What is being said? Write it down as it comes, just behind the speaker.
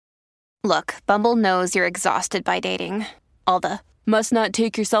Look, Bumble knows you're exhausted by dating. All the must not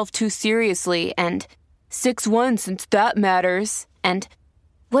take yourself too seriously and 6'1" since that matters. And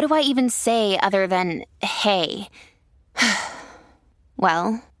what do I even say other than, hey?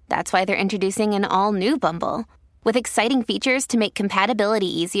 Well, that's why they're introducing an all-new Bumble with exciting features to make compatibility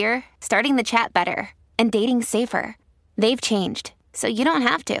easier, starting the chat better, and dating safer. They've changed, so you don't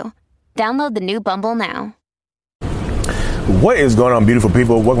have to. Download the new Bumble now. What is going on, beautiful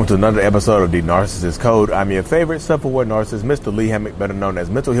people? Welcome to another episode of The Narcissist Code. I'm your favorite self-aware narcissist, Mr. Lee Hammock, better known as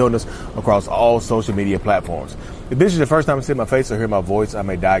Mental Healness, across all social media platforms. If this is your first time to see my face or hear my voice, I'm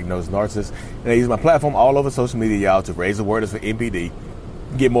a diagnosed narcissist, and I use my platform all over social media, y'all, to raise awareness for NPD,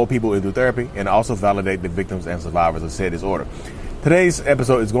 get more people into therapy, and also validate the victims and survivors of said disorder. Today's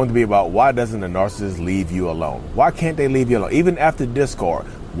episode is going to be about why doesn't a narcissist leave you alone? Why can't they leave you alone? Even after discord,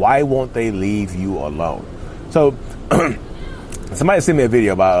 why won't they leave you alone? So, somebody sent me a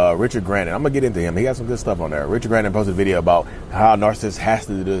video about Richard Grandin. I'm going to get into him. He got some good stuff on there. Richard Grandin posted a video about how a narcissist has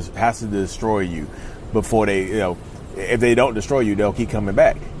to destroy you before they, if they don't destroy you, they'll keep coming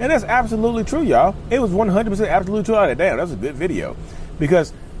back. And that's absolutely true, y'all. It was 100% absolutely true. Damn, that's a good video.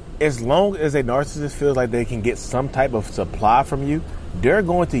 Because as long as a narcissist feels like they can get some type of supply from you, they're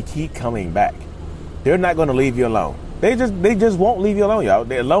going to keep coming back. They're not going to leave you alone. They just won't leave you alone,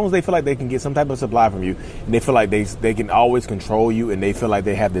 y'all. As long as they feel like they can get some type of supply from you, and they feel like they can always control you, and they feel like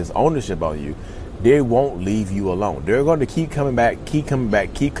they have this ownership on you, they won't leave you alone. They're going to keep coming back, keep coming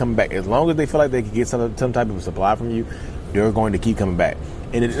back, keep coming back. As long as they feel like they can get some type of supply from you, they're going to keep coming back.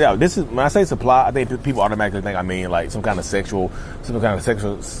 And this is, when I say supply, I think people automatically think I mean like some kind of sexual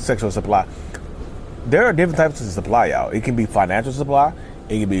supply. There are different types of supply, y'all. It can be financial supply,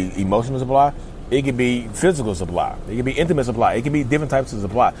 it can be emotional supply, it can be physical supply, it can be intimate supply, it can be different types of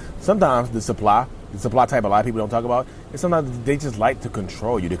supply. Sometimes the supply type a lot of people don't talk about, and sometimes they just like to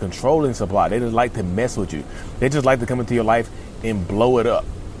control you. They're controlling supply. They just like to mess with you. They just like to come into your life and blow it up.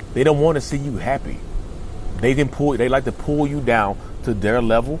 They don't want to see you happy. They like to pull you down to their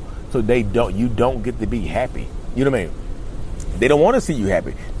level so you don't get to be happy. You know what I mean? They don't want to see you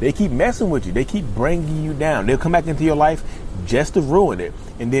happy. They keep messing with you. They keep bringing you down. They'll come back into your life just to ruin it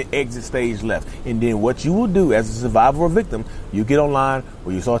and then exit stage left. And then what you will do as a survivor or victim, you get online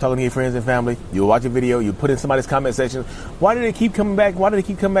or you start talking to your friends and family, you'll watch a video, you put in somebody's comment section, why do they keep coming back? Why do they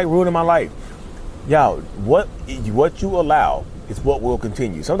keep coming back ruining my life? Y'all, what you allow is what will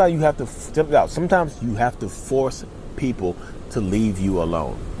continue. Sometimes you have to force people to leave you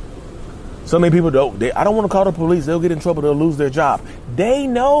alone. So many people I don't want to call the police. They'll get in trouble. They'll lose their job. They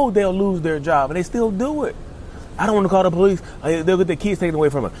know they'll lose their job, and they still do it. I don't want to call the police. They'll get their kids taken away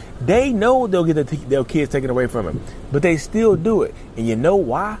from them. They know they'll get their kids taken away from them, but they still do it. And you know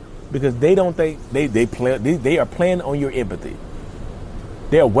why? Because they don't think they are playing on your empathy.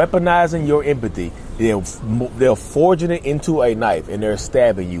 They're weaponizing your empathy. They're forging it into a knife, and they're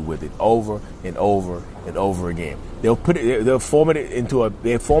stabbing you with it over and over and over again. They're forming it into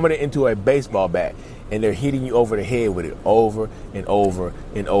a baseball bat, and they're hitting you over the head with it over and over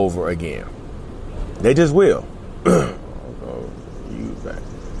and over again. They just will.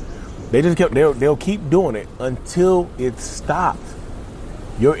 They'll keep doing it until it stops.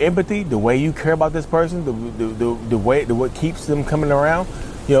 Your empathy, the way you care about this person, the way what keeps them coming around,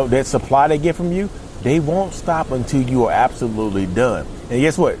 that supply they get from you, they won't stop until you are absolutely done. And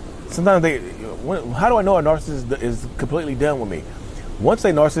guess what? Sometimes how do I know a narcissist is completely done with me? Once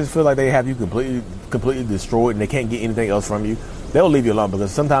a narcissist feel like they have you completely destroyed and they can't get anything else from you, they'll leave you alone.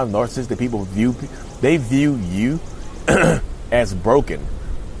 Because sometimes narcissists, the people view you as broken,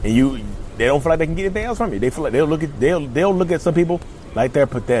 and they don't feel like they can get anything else from you. They feel like they'll look at some people like they're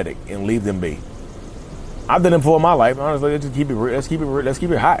pathetic and leave them be. I've done it before in my life. Honestly, let's keep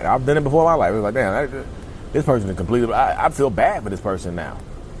it hot. I've done it before in my life. It's like, damn, this person is completely. I feel bad for this person now,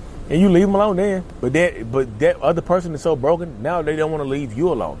 and you leave them alone then. But that other person is so broken now they don't want to leave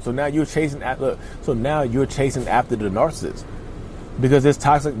you alone. So now you're chasing after. So now you're chasing after the narcissist because this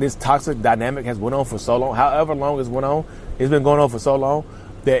toxic dynamic has went on for so long. However long it's been going on for so long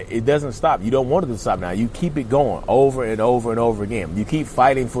that it doesn't stop. You don't want it to stop now. You keep it going over and over and over again. You keep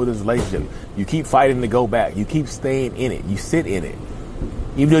fighting for this relationship. You keep fighting to go back. You keep staying in it. You sit in it.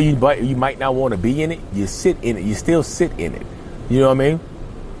 Even though you might not want to be in it, you sit in it. You still sit in it. You know what I mean?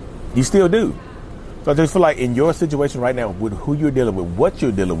 You still do. So I just feel like in your situation right now, with who you're dealing with, what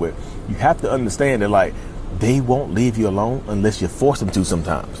you're dealing with, you have to understand that they won't leave you alone unless you force them to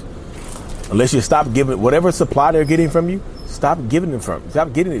sometimes. Unless you stop giving whatever supply they're getting from you, stop getting it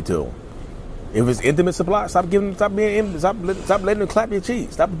to them. If it's intimate supply, stop letting them clap your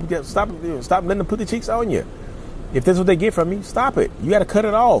cheeks. Stop letting them put the cheeks on you. If that's what they get from you, stop it. You got to cut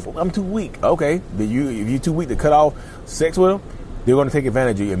it off. I'm too weak. Okay. If you're too weak to cut off sex with them, they're going to take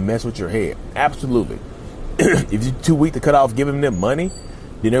advantage of you and mess with your head. Absolutely. If you're too weak to cut off giving them money,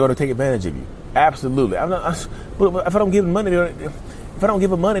 then they're going to take advantage of you. Absolutely. But if I don't give them money, they're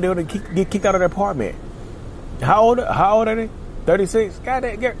going to get kicked out of their apartment. How old are they? 36? God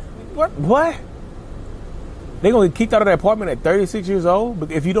damn. What? They're going to get kicked out of their apartment at 36 years old?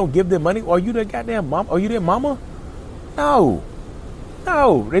 But if you don't give them money, are you their goddamn mom? Are you their mama? No.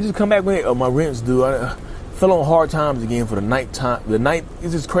 They just come back with, my rent's due. I fell on hard times again for the ninth time.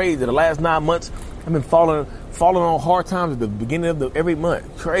 It's just crazy. The last 9 months, I've been falling on hard times at the beginning of every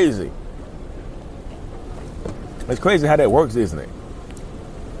month. Crazy. It's crazy how that works, isn't it?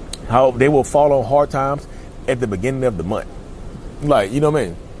 How they will fall on hard times at the beginning of the month. Like, you know what I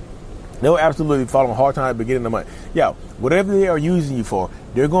mean? They'll absolutely fall on hard times at the beginning of the month. Yeah, whatever they are using you for,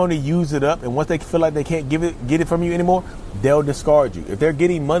 they're going to use it up. And once they feel like they can't get it from you anymore, they'll discard you. If they're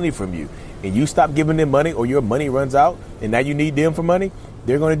getting money from you and you stop giving them money, or your money runs out and now you need them for money,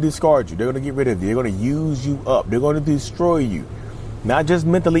 they're going to discard you. They're going to get rid of you. They're going to use you up. They're going to destroy you. Not just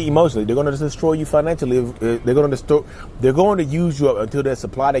mentally, emotionally. They're going to destroy you financially. They're going to use you up until that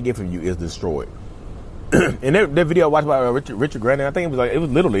supply they get from you is destroyed. And that video I watched by Richard Grant, I think it was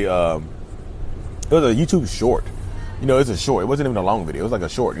literally, it was a YouTube short. You know, it's a short. It wasn't even a long video. It was like a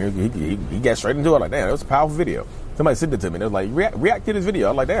short. He got straight into it. Like, damn, it was a powerful video. Somebody sent it to me. They was like, react to this video.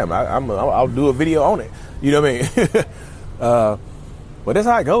 I'm like, damn, I'll do a video on it. You know what I mean? But that's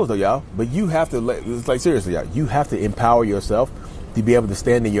how it goes, though, y'all. But you have to, it's like, seriously, y'all, you have to empower yourself to be able to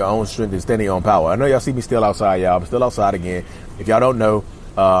stand in your own strength and stand in your own power. I know y'all see me still outside, y'all. I'm still outside again. If y'all don't know,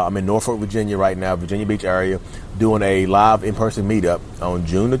 I'm in Norfolk, Virginia right now, Virginia Beach area, doing a live in-person meetup on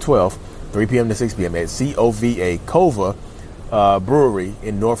June the 12th, 3 p.m. to 6 p.m. at COVA Brewery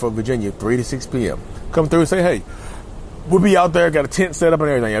in Norfolk, Virginia, 3 to 6 p.m. Come through and say, hey, we'll be out there, got a tent set up and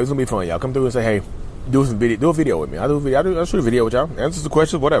everything. It's going to be fun, y'all. Come through and say, hey, do a video with me. I'll shoot a video with y'all. Answer the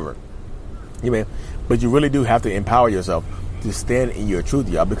questions, whatever. You mean? But you really do have to empower yourself to stand in your truth,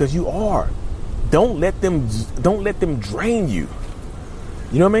 y'all, because you are. Don't let them drain you.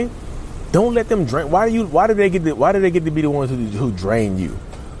 You know what I mean? Don't let them drain. Why do they get to be the ones who drain you?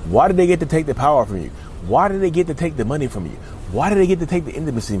 Why do they get to take the power from you? Why do they get to take the money from you? Why do they get to take the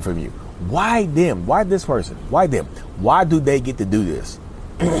intimacy from you? Why them? Why this person? Why them? Why do they get to do this?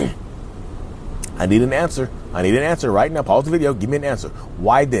 I need an answer. Right now. Pause the video. Give me an answer.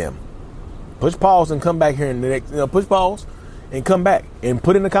 Why them? Push pause and come back here in the next. Push pause and come back and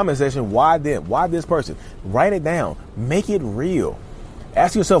put in the comment section. Why them? Why this person? Write it down. Make it real.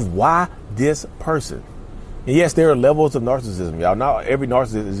 Ask yourself, why this person? And yes, there are levels of narcissism, y'all. Not every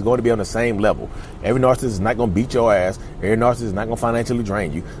narcissist is going to be on the same level. Every narcissist is not going to beat your ass. Every narcissist is not going to financially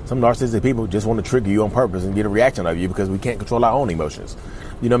drain you. Some narcissistic people just want to trigger you on purpose and get a reaction out of you because we can't control our own emotions.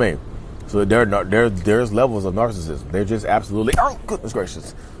 You know what I mean? So there's levels of narcissism. They're just absolutely, oh, goodness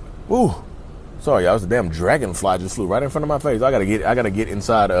gracious. Ooh. Sorry, y'all. It was a damn dragonfly just flew right in front of my face. I gotta get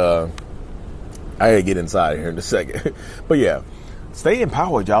inside. I gotta get inside here in a second. But yeah. Stay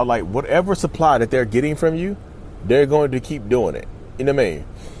empowered, y'all. Like, whatever supply that they're getting from you, they're going to keep doing it. You know what I mean?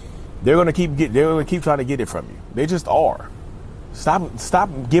 They're going to keep trying to get it from you. They just are.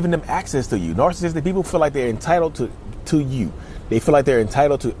 Stop giving them access to you. Narcissistic people feel like they're entitled to you. They feel like they're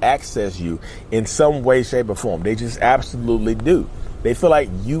entitled to access you in some way, shape, or form. They just absolutely do. They feel like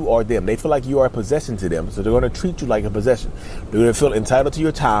you are them. They feel like you are a possession to them. So they're going to treat you like a possession. They're going to feel entitled to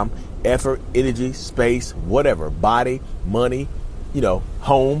your time, effort, energy, space, whatever, body, money,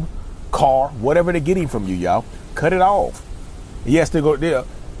 home, car, whatever they're getting from you, y'all. Cut it off. Yes, they're going to,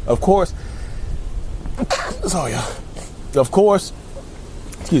 of course, sorry, y'all. Of course,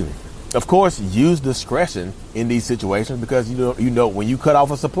 use discretion in these situations because when you cut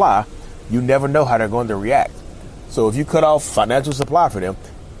off a supply, you never know how they're going to react. So if you cut off financial supply for them,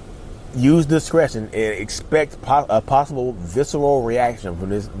 use discretion and expect a possible visceral reaction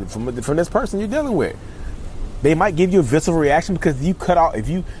from this person you're dealing with. They might give you a visceral reaction because you cut off, if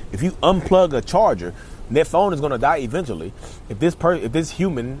you unplug a charger, that phone is going to die eventually. If this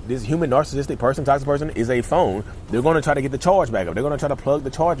human narcissistic person, toxic person is a phone, they're going to try to get the charge back up. They're going to try to plug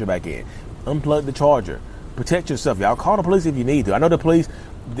the charger back in. Unplug the charger. Protect yourself, y'all. Call the police if you need to. I know the police,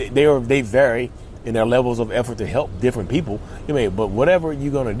 they vary in their levels of effort to help different people. But whatever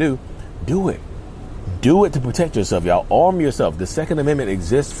you're going to do it. Do it to protect yourself, y'all. Arm yourself. The Second Amendment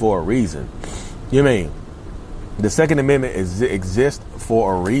exists for a reason. The Second Amendment exists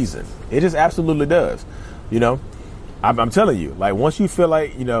for a reason. It just absolutely does. I'm telling you, like, once you feel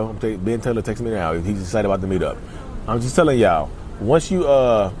like, Ben Taylor texted me now. He's excited about the meetup. I'm just telling y'all, once you,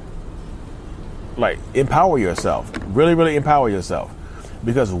 Like, empower yourself. Really, really empower yourself.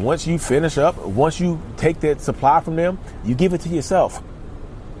 Because once you finish up, once you take that supply from them, you give it to yourself.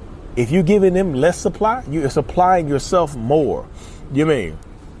 If you're giving them less supply, you're supplying yourself more. You mean,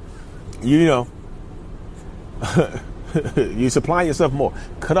 you know, you supply yourself more.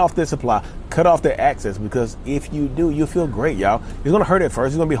 Cut off their supply, cut off their access, because if you do, you'll feel great, y'all. It's gonna hurt at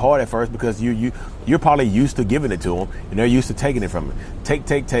first. It's gonna be hard at first because you're probably used to giving it to them, and they're used to taking it from you. Take,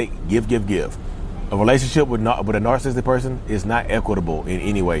 give. A relationship with a narcissistic person is not equitable in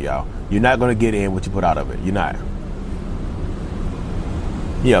any way, y'all. You're not gonna get in what you put out of it. You're not.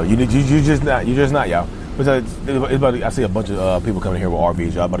 You're just not, y'all. I see a bunch of people coming here with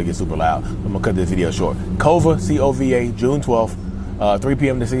RVs. Y'all about to get super loud. I'm gonna cut this video short. COVA, C-O-V-A, June 12th, 3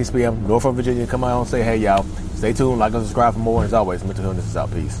 p.m. to 6 p.m. Norfolk, Virginia. Come out and say hey, y'all. Stay tuned, like and subscribe for more. And as always, mental illness is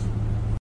out. Peace.